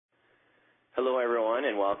Hello, everyone,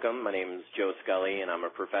 and welcome. My name is Joe Scully, and I'm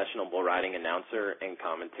a professional bull riding announcer and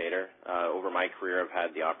commentator. Over my career, I've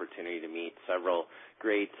had the opportunity to meet several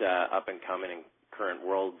great up-and-coming and current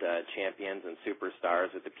world champions and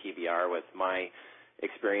superstars with the PBR with my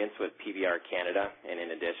experience with PBR Canada, and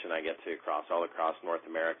in addition, I get to cross all across North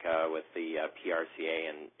America with the PRCA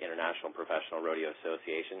and International Professional Rodeo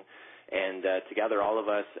Association. And together, all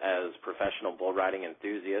of us as professional bull riding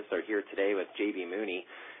enthusiasts are here today with JB Mauney,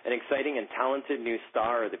 an exciting and talented new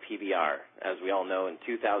star of the PBR. As we all know, in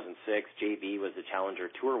 2006, JB was the Challenger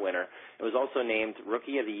Tour winner and was also named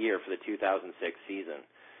Rookie of the Year for the 2006 season.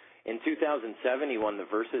 In 2007, he won the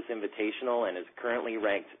Versus Invitational and is currently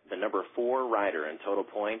ranked the number 4 rider in total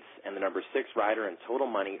points and the number 6 rider in total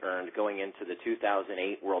money earned going into the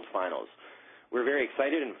 2008 World Finals. We're very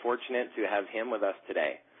excited and fortunate to have him with us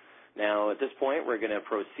today. Now, at this point, we're going to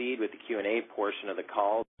proceed with the Q&A portion of the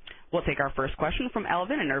call. We'll take our first question from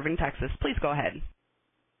Elvin in Irving, Texas. Please go ahead.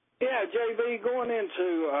 Yeah, JB, going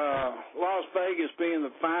into Las Vegas being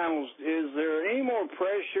the finals, is there any more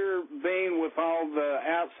pressure being with all the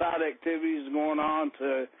outside activities going on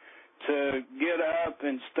to get up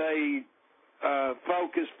and stay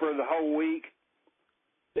focused for the whole week?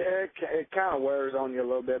 Yeah, it kind of wears on you a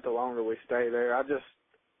little bit the longer we stay there. I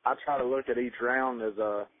try to look at each round as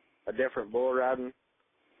a different bull riding,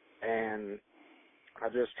 and I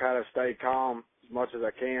just try to stay calm as much as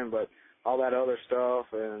I can, but all that other stuff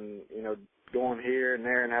and, going here and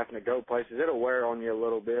there and having to go places, it'll wear on you a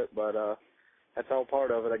little bit, but that's all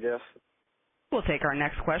part of it, I guess. We'll take our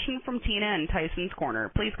next question from Tina in Tyson's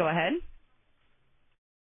Corner. Please go ahead.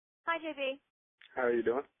 Hi, JB. How are you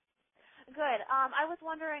doing? Good. I was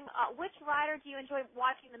wondering, which rider do you enjoy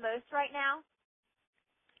watching the most right now?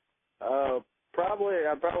 I'd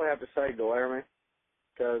probably have to say Guilherme,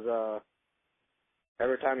 because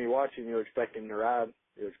every time you watch him, you expect him to ride.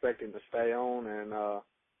 You expect him to stay on, and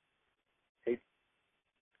he's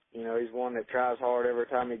one that tries hard every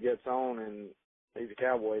time he gets on, and he's a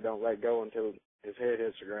cowboy. He don't let go until his head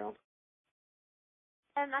hits the ground.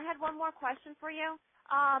 And I had one more question for you.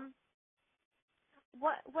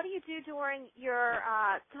 What do you do during your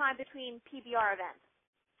time between PBR events?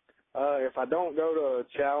 If I don't go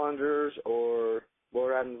to challengers or bull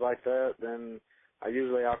ridings like that, then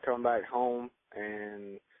I'll come back home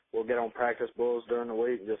and we'll get on practice bulls during the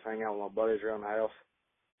week and just hang out with my buddies around the house.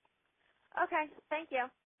 Okay, thank you.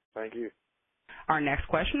 Thank you. Our next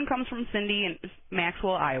question comes from Cindy in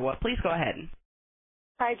Maxwell, Iowa. Please go ahead.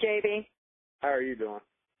 Hi, JB. How are you doing?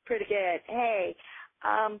 Pretty good. Hey,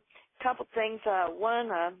 couple things. One,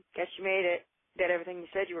 guess you did everything you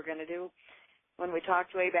said you were going to do when we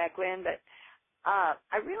talked way back when, but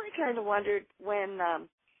I really kind of wondered when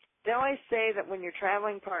they always say that when your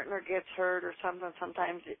traveling partner gets hurt or something,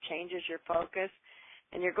 sometimes it changes your focus,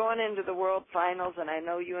 and you're going into the World Finals, and I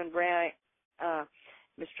know you and Brian,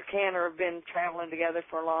 Mr. Canner, have been traveling together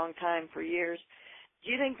for a long time, for years.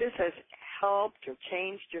 Do you think this has helped or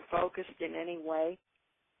changed your focus in any way?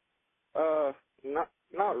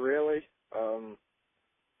 Not really.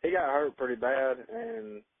 He got hurt pretty bad,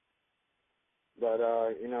 but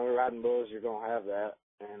riding bulls, you're gonna have that.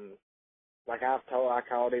 And like I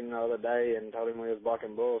called him the other day and told him we was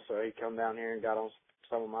bucking bulls, so he come down here and got on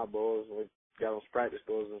some of my bulls. We got on some practice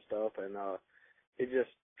bulls and stuff, and he's just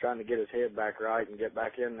trying to get his head back right and get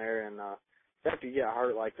back in there. And after you get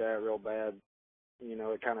hurt like that real bad,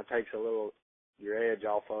 it kind of takes a little your edge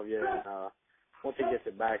off of you. And once he gets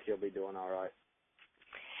it back, he'll be doing all right.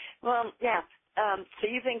 Well, yeah. So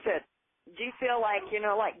you think that, do you feel like,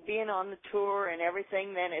 like being on the tour and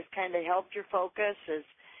everything then has kind of helped your focus?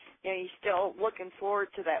 You still looking forward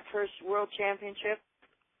to that first World Championship?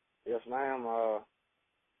 Yes, ma'am.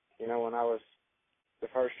 When I was, the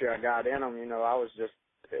first year I got in them, I was just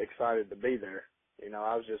excited to be there.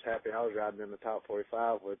 I was just happy I was riding in the top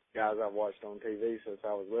 45 with guys I've watched on TV since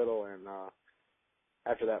I was little. And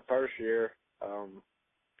after that first year,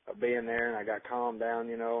 of being there, and I got calmed down,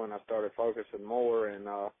 and I started focusing more, and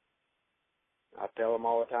I tell them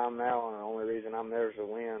all the time now, and the only reason I'm there is to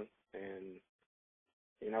win, and,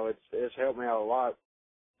 it's helped me out a lot,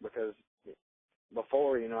 because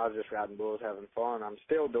before, I was just riding bulls, having fun. I'm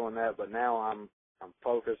still doing that, but now I'm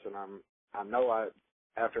focused, and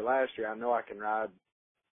after last year, I know I can ride,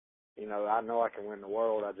 I know I can win the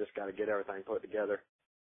world. I just got to get everything put together.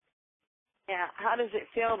 Yeah, how does it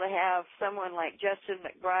feel to have someone like Justin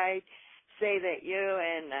McBride say that you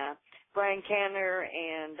and Brian Canner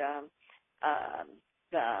and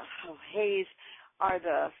Hayes are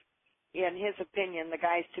in his opinion, the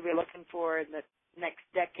guys to be looking for in the next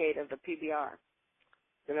decade of the PBR?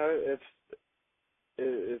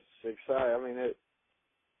 It's exciting. I mean,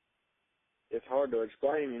 hard to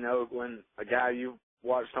explain, you know, when a guy you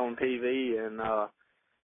watched on TV and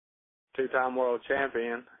two-time world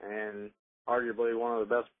champion and arguably one of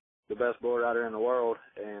the best bull rider in the world,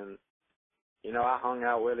 and you know, I hung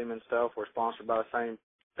out with him and stuff. We're sponsored by the same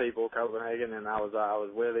people, Copenhagen, and I was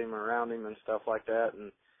with him, around him, and stuff like that.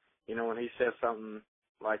 And you know, when he says something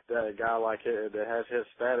like that, a guy like it that has his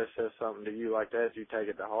status says something to you like that, you take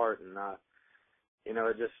it to heart, and you know,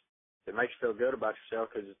 it makes you feel good about yourself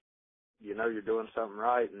because you know you're doing something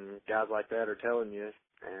right, and guys like that are telling you,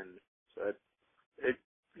 and so it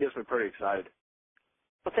gets me pretty excited.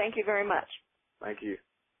 Well, thank you very much. Thank you.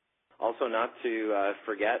 Also, not to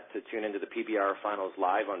forget to tune into the PBR Finals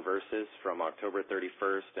live on Versus from October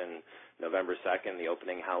 31st and November 2nd, the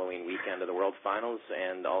opening Halloween weekend of the World Finals,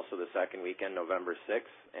 and also the second weekend, November 6th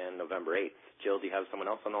and November 8th. Jill, do you have someone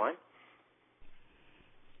else on the line?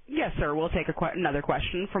 Yes, sir. We'll take another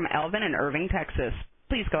question from Alvin in Irving, Texas.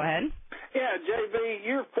 Please go ahead. Yeah, JB,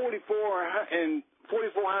 you're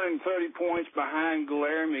 4,430 points behind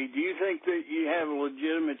Laramie. Do you think that you have a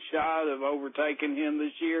legitimate shot of overtaking him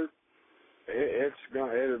this year? It's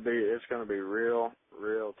gonna be real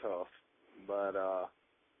tough. But the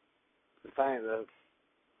thing that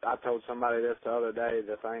I told somebody this the other day,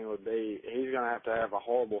 the thing would be he's gonna have to have a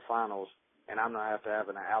horrible finals, and I'm gonna have to have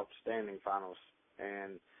an outstanding finals,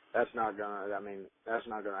 and that's not gonna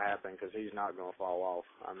happen because he's not gonna fall off.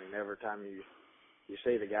 I mean, every time you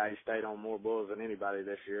see the guy, he stayed on more bulls than anybody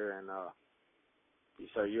this year, and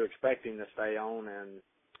so you expect him to stay on,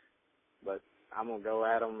 but I'm going to go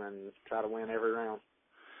at him and try to win every round.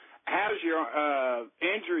 How's your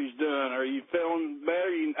injuries doing? Are you feeling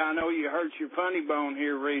better? I know you hurt your funny bone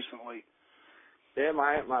here recently. Yeah,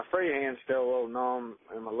 my free hand's still a little numb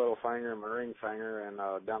in my little finger and my ring finger and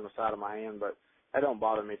down the side of my hand, but that don't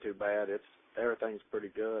bother me too bad. Everything's pretty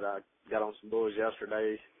good. I got on some bulls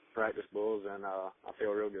yesterday, practice bulls, and I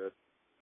feel real good.